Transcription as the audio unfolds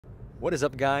What is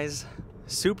up, guys?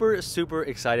 Super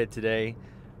excited today.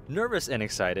 Nervous and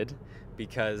excited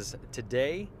because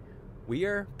today we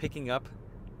are picking up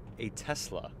a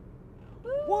Tesla.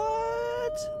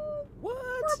 What?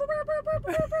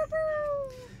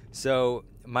 So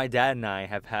my dad and I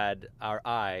have had our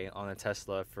eye on a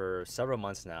Tesla for several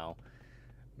months now.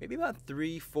 Maybe about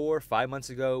 3, 4, 5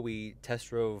 months ago, we test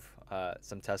drove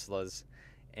some Teslas,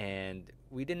 and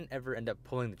we didn't ever end up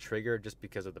pulling the trigger just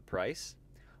because of the price.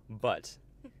 But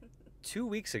 2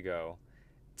 weeks ago,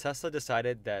 Tesla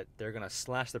decided that they're gonna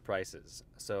slash the prices.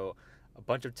 So a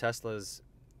bunch of Teslas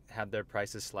have their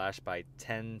prices slashed by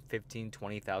 $10,000, $15,000,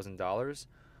 $20,000.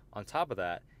 On top of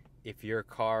that, if your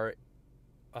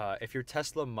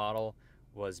Tesla model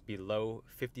was below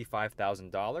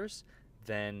 $55,000,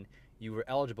 then you were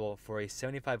eligible for a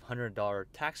 $7,500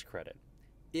 tax credit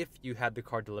if you had the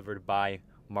car delivered by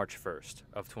March 1st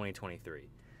of 2023.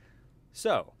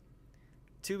 So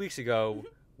 2 weeks ago,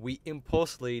 we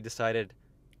impulsively decided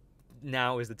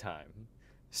now is the time.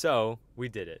 So we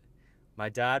did it. My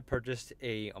dad purchased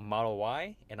a Model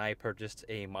Y and I purchased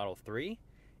a Model 3,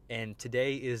 and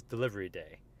today is delivery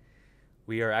day.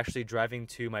 We are actually driving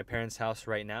to my parents' house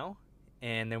right now,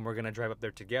 and then we're gonna drive up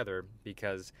there together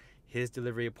because his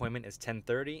delivery appointment is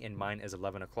 10:30 and mine is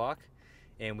 11 o'clock,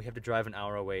 and we have to drive an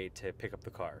hour away to pick up the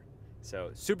car.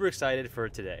 So super excited for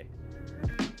today.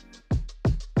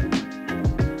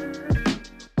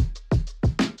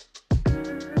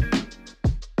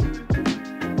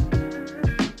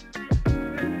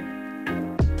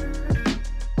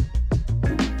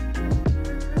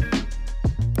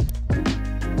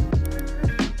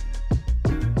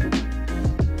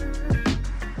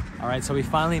 Alright, so we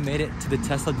finally made it to the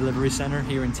Tesla delivery center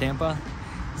here in Tampa.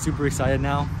 Super excited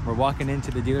now. We're walking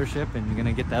into the dealership and we're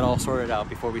gonna get that all sorted out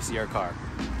before we see our car.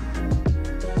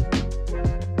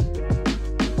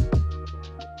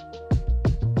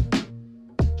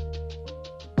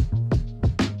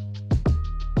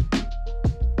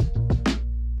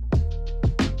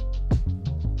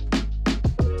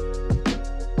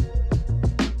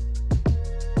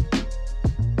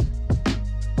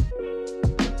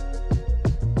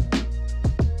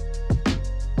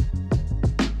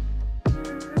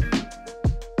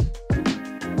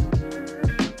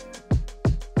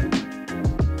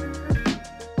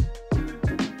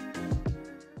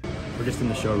 We're just in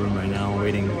the showroom right now,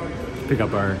 waiting to pick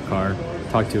up our car,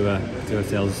 talk to a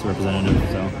sales representative,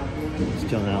 so just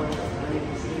chilling out.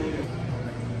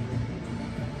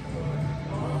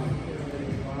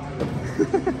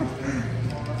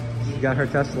 She got her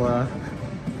Tesla.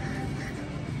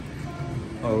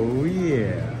 Oh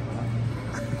yeah.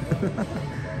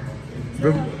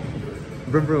 Vroom,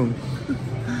 vroom, vroom.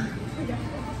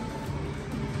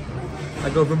 I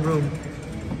go vroom, vroom.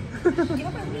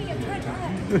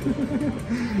 So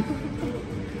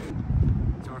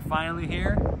we're finally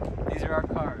here. These are our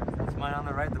cars. It's mine on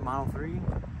the right, the Model 3.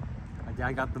 My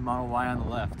dad got the Model Y on the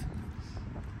left.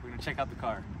 We're gonna check out the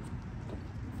car.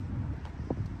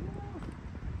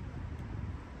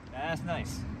 That's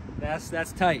nice.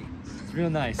 That's tight. It's real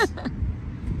nice.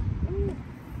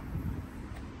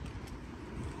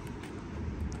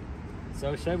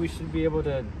 So we should be able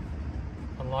to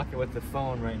unlock it with the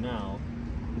phone right now,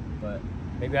 but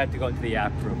maybe I have to go into the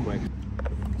app real quick.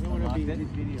 I don't want to be in this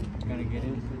video. Gotta get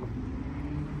in.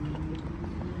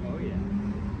 Oh yeah.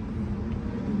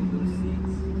 Those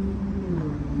seats.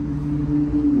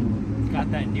 It's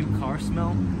got that new car smell.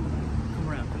 Come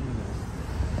around, look at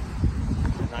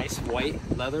this. Nice white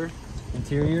leather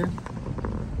interior.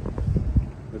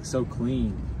 Looks so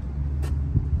clean.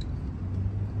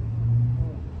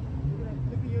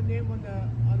 Look at your name on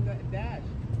the dash.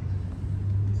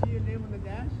 You see your name on the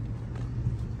dash?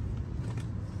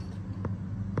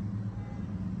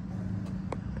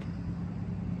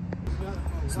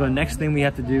 So the next thing we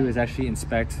have to do is actually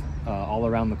inspect all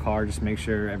around the car, just make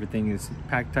sure everything is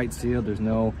packed tight, sealed, there's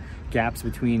no gaps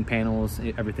between panels,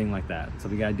 everything like that. So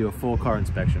we gotta do a full car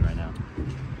inspection right now.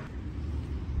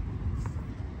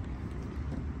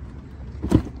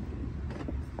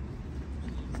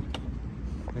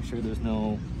 Make sure there's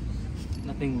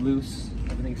nothing loose,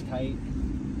 everything's tight.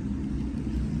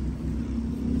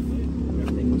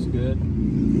 Everything looks good.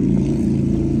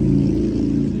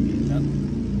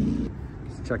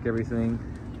 Just check everything.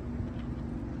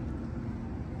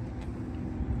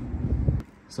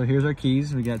 So here's our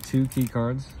keys. We got 2 key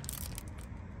cards.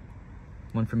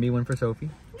 One for me, one for Sophie.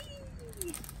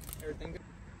 Everything good?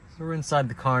 So we're inside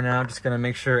the car now. Just gonna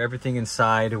make sure everything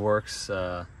inside works.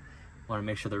 Want to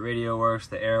make sure the radio works,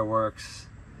 the air works,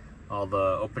 all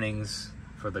the openings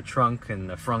for the trunk and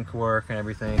the front work and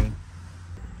everything.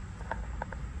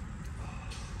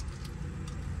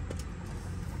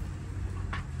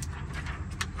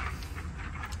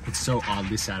 It's so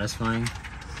oddly satisfying.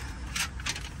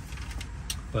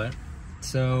 But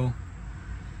so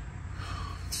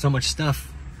much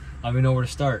stuff. I don't even know where to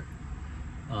start.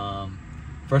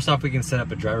 First off, we can set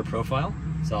up a driver profile.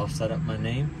 So I'll set up my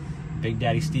name, Big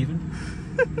Daddy Steven.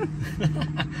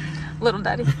 Little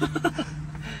Daddy.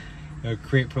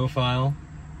 Create profile.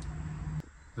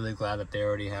 Really glad that they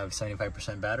already have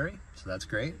 75% battery, so that's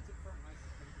great.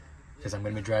 Because I'm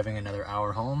going to be driving another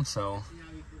hour home, so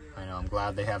I know I'm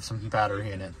glad they have some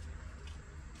battery in it.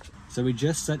 So we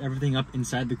just set everything up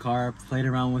inside the car, played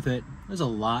around with it. There's a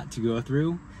lot to go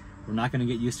through. We're not going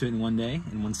to get used to it in one day,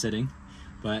 in one sitting.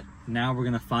 But now we're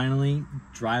going to finally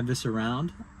drive this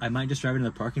around. I might just drive it in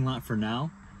the parking lot for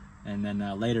now, and then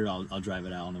later I'll drive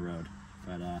it out on the road.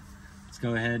 But let's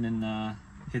go ahead and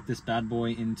hit this bad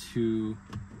boy into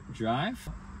drive.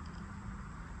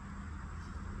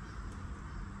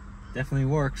 Definitely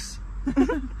works.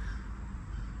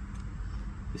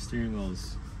 The steering wheel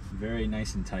is very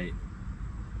nice and tight.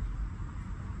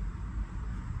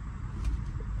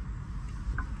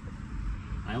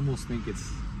 I almost think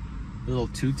it's a little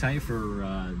too tight for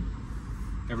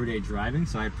everyday driving,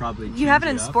 so I'd probably change it. You have it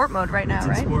in up. sport mode right now, It's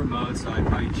right? in sport mode, so I'd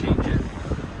probably change it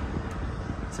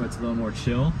so it's a little more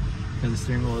chill, because the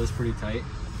steering wheel is pretty tight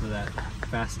for that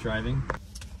fast driving.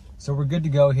 So we're good to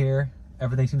go here.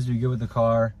 Everything seems to be good with the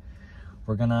car.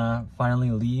 We're gonna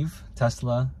finally leave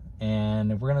Tesla,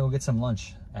 and we're gonna go get some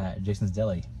lunch at Jason's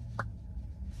Deli.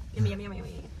 Yummy, yummy, yummy,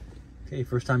 yummy. Okay,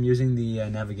 first time using the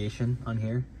navigation on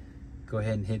here. Go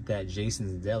ahead and hit that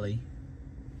Jason's Deli.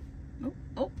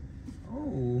 Oh,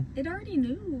 It already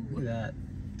knew. look at that.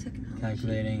 Technology.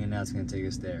 Calculating, and now it's gonna take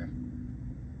us there.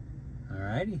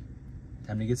 Alrighty,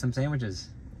 time to get some sandwiches.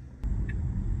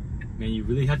 Man, you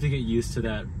really have to get used to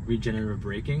that regenerative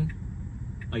braking,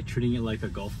 like treating it like a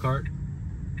golf cart.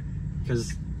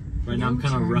 Because right now I'm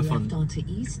kind of rough on. Onto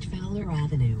East Fowler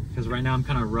Avenue. Because right now I'm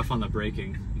kind of rough on the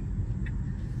braking.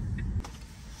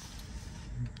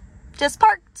 Just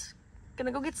parked.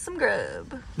 Gonna go get some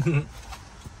grub.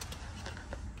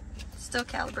 Still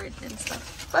calibrated and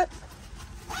stuff, but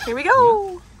here we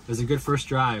go. It was a good first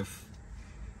drive.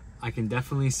 I can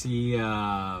definitely see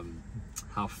how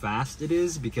fast it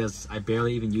is, because I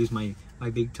barely even use my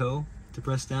big toe to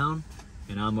press down,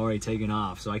 and I'm already taking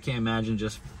off. So I can't imagine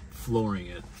just flooring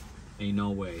it. Ain't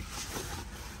no way.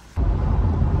 So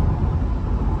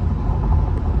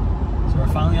we're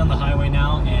finally on the highway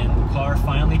now, and the car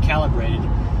finally calibrated.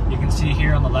 You can see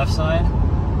here on the left side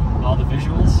all the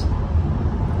visuals.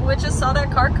 We just saw that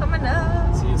car coming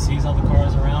up. See, it sees all the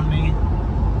cars around me.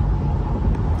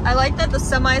 I like that the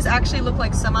semis actually look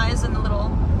like semis in the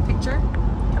little picture.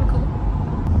 Kind of cool.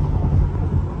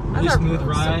 Really Our smooth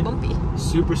road's so ride. bumpy.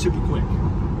 Super quick.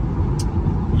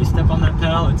 You step on that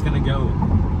pedal, it's gonna go.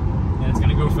 And it's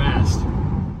gonna go fast.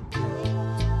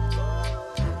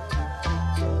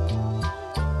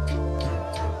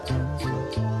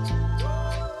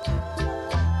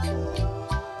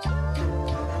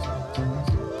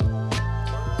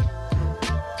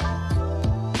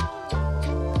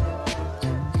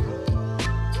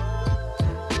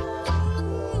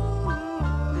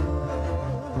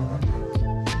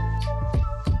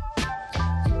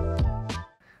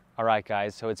 Alright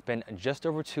guys, so it's been just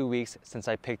over 2 weeks since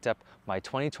I picked up my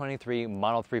 2023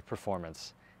 Model 3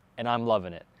 Performance, and I'm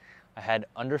loving it. I had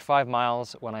under 5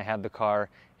 miles when I had the car,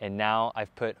 and now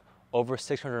I've put over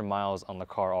 600 miles on the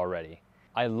car already.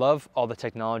 I love all the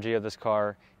technology of this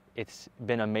car. It's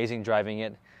been amazing driving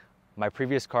it. My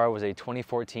previous car was a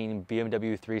 2014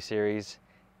 BMW 3 Series,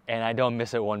 and I don't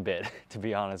miss it one bit, to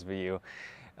be honest with you.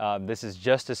 This is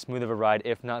just as smooth of a ride,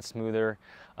 if not smoother.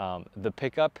 The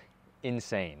pickup,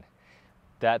 insane.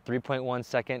 That 3.1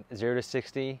 second 0 to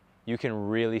 60, you can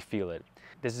really feel it.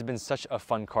 This has been such a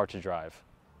fun car to drive.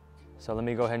 So let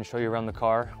me go ahead and show you around the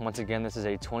car. Once again, this is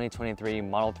a 2023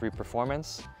 Model 3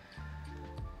 Performance.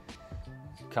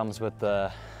 Comes with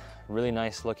the really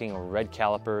nice looking red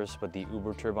calipers with the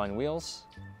Uber turbine wheels.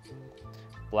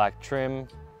 Black trim,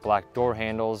 black door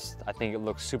handles. I think it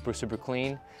looks super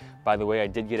clean. By the way, I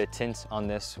did get a tint on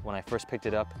this when I first picked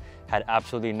it up. Had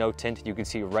absolutely no tint. You can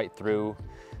see right through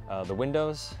the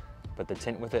windows, but the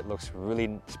tint with it looks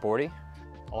really sporty.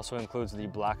 Also includes the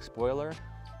black spoiler.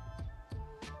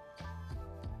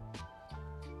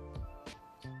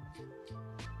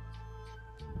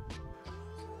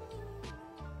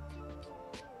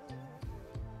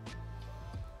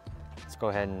 Let's go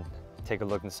ahead and take a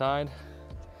look inside.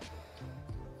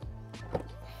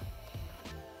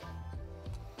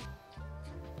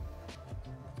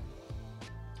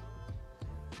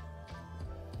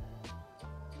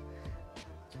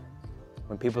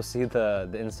 When people see the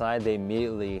inside, they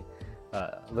immediately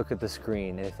look at the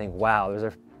screen and they think, wow, there's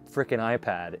a freaking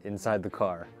iPad inside the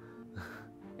car.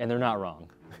 And they're not wrong.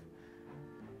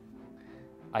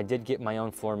 I did get my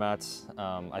own floor mats.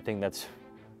 I think that's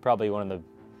probably one of the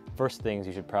first things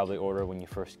you should probably order when you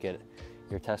first get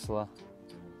your Tesla.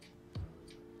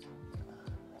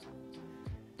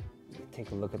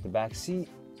 Take a look at the back seat.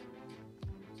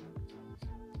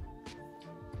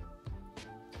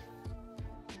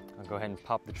 I'll go ahead and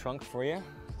pop the trunk for you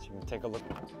so you can take a look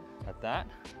at that.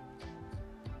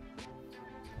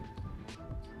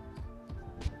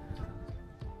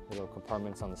 Little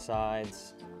compartments on the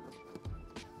sides.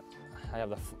 I have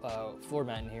the floor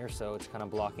mat in here, so it's kind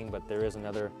of blocking, but there is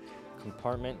another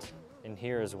compartment in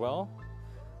here as well.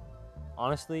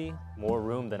 Honestly, more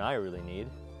room than I really need,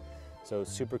 so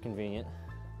super convenient.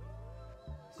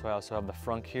 So I also have the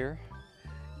frunk here.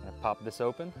 I'm gonna pop this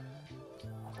open.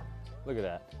 Look at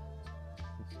that.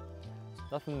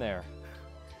 Nothing there.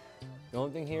 The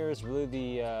only thing here is really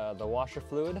the washer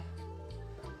fluid.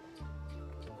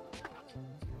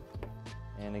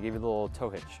 And they give you a little tow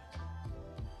hitch.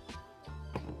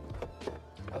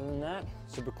 Other than that,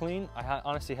 super clean. I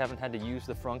honestly haven't had to use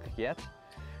the frunk yet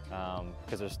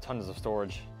because there's tons of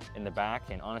storage in the back,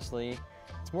 and honestly,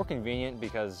 it's more convenient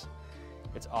because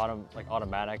it's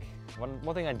automatic.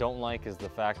 One thing I don't like is the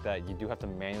fact that you do have to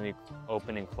manually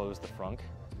open and close the frunk.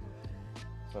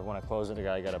 So when I close it,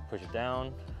 I gotta push it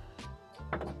down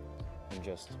and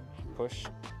just push.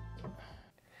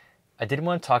 I did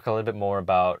want to talk a little bit more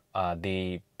about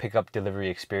the pickup delivery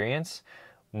experience.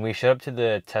 When we showed up to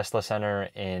the Tesla Center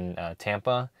in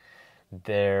Tampa,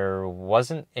 there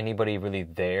wasn't anybody really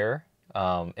there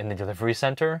in the delivery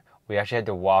center. We actually had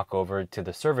to walk over to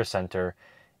the service center,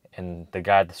 and the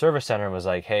guy at the service center was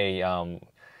like, hey,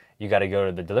 you got to go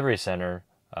to the delivery center.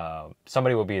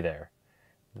 Somebody will be there.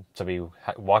 So we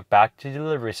walked back to the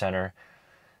delivery center,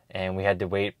 and we had to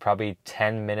wait probably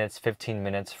 10 minutes, 15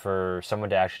 minutes for someone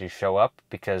to actually show up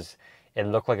because it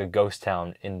looked like a ghost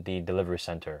town in the delivery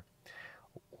center.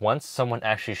 Once someone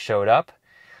actually showed up,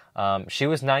 she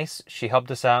was nice. She helped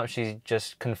us out. She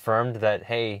just confirmed that,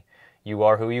 hey, you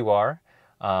are who you are.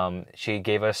 She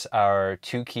gave us our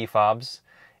 2 key fobs,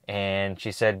 and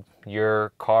she said,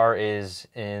 your car is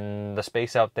in the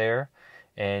space out there,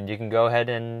 and you can go ahead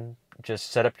and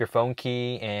just set up your phone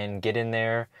key and get in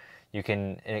there. You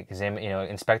can examine,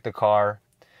 inspect the car,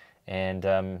 and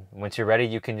once you're ready,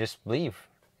 you can just leave.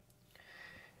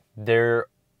 There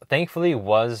thankfully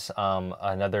was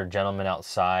another gentleman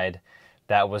outside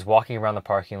that was walking around the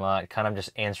parking lot, kind of just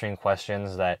answering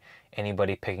questions that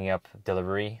anybody picking up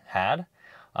delivery had.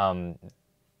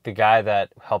 The guy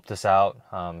that helped us out,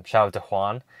 shout out to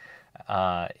Juan,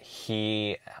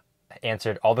 he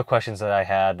answered all the questions that I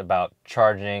had about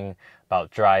charging, about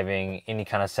driving, any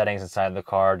kind of settings inside the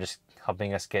car, just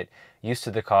helping us get used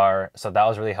to the car. So that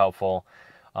was really helpful.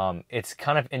 It's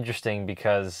kind of interesting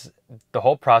because the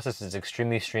whole process is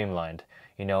extremely streamlined.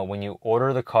 When you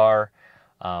order the car,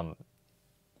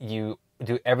 you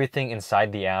do everything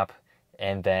inside the app,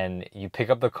 and then you pick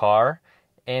up the car,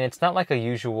 and it's not like a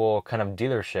usual kind of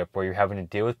dealership where you're having to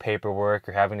deal with paperwork,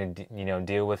 you're having to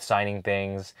deal with signing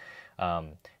things,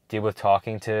 deal with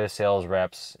talking to sales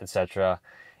reps, etc.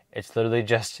 It's literally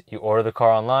just you order the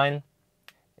car online,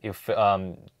 you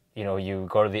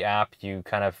go to the app, you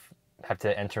kind of have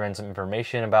to enter in some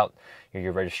information about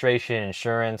your registration,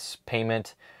 insurance,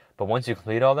 payment. But once you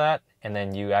complete all that and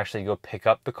then you actually go pick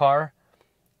up the car,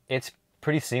 it's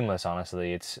pretty seamless,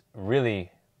 honestly. It's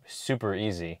really super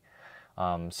easy.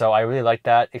 So I really like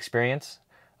that experience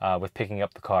with picking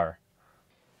up the car.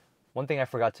 One thing I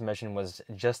forgot to mention was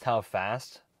just how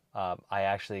fast I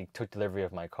actually took delivery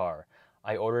of my car.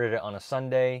 I ordered it on a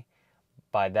Sunday.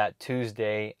 By that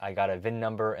Tuesday, I got a VIN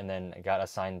number, and then I got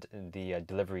assigned the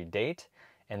delivery date.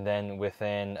 And then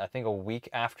within, I think, a week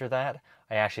after that,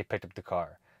 I actually picked up the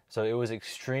car. So it was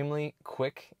extremely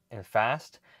quick and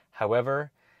fast.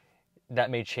 However, that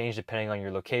may change depending on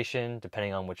your location,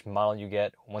 depending on which model you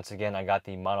get. Once again, I got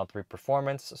the Model 3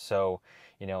 Performance, so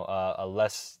a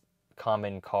less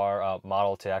common car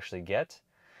model to actually get.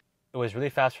 It was really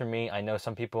fast for me. I know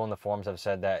some people in the forums have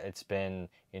said that it's been,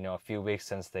 a few weeks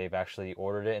since they've actually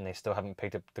ordered it and they still haven't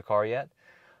picked up the car yet.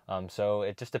 So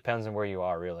it just depends on where you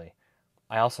are, really.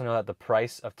 I also know that the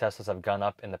price of Teslas have gone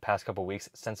up in the past couple weeks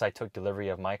since I took delivery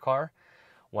of my car.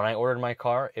 When I ordered my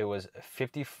car, it was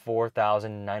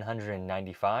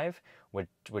 $54,995,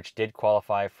 which did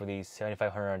qualify for the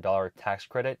 $7,500 tax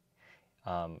credit.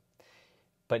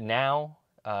 But now,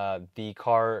 the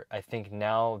car, I think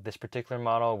now this particular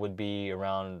model would be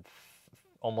around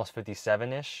almost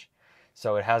 57-ish.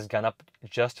 So it has gone up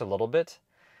just a little bit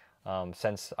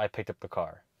since I picked up the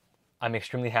car. I'm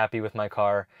extremely happy with my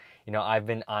car. You know, I've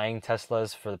been eyeing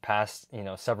Teslas for the past,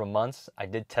 several months. I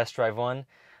did test drive one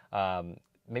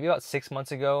maybe about 6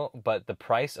 months ago, but the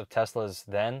price of Teslas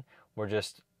then were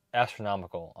just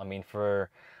astronomical. I mean, for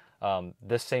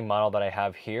this same model that I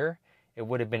have here, it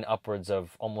would have been upwards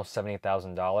of almost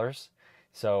 $70,000.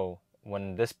 So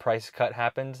when this price cut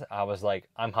happened, I was like,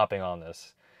 I'm hopping on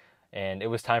this. And it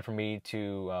was time for me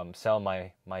to sell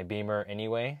my Beamer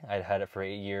anyway. I'd had it for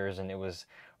 8 years and it was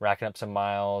racking up some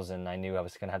miles, and I knew I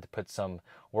was going to have to put some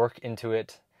work into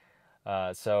it.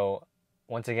 So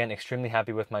once again, extremely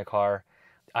happy with my car.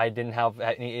 I didn't have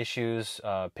any issues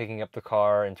picking up the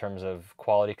car in terms of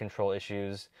quality control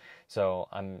issues. So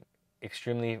I'm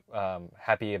extremely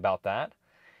happy about that.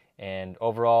 And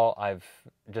overall, I've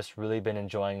just really been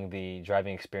enjoying the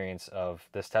driving experience of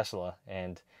this Tesla,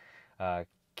 and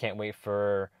can't wait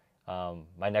for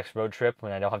my next road trip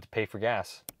when I don't have to pay for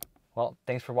gas. Well,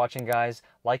 thanks for watching, guys.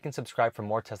 Like and subscribe for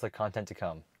more Tesla content to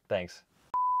come. Thanks.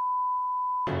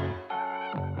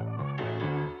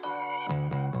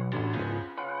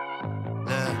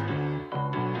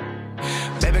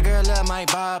 Baby girl love my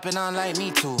bop and I like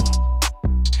me too.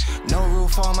 No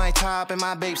roof on my top and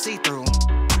my babe see-through.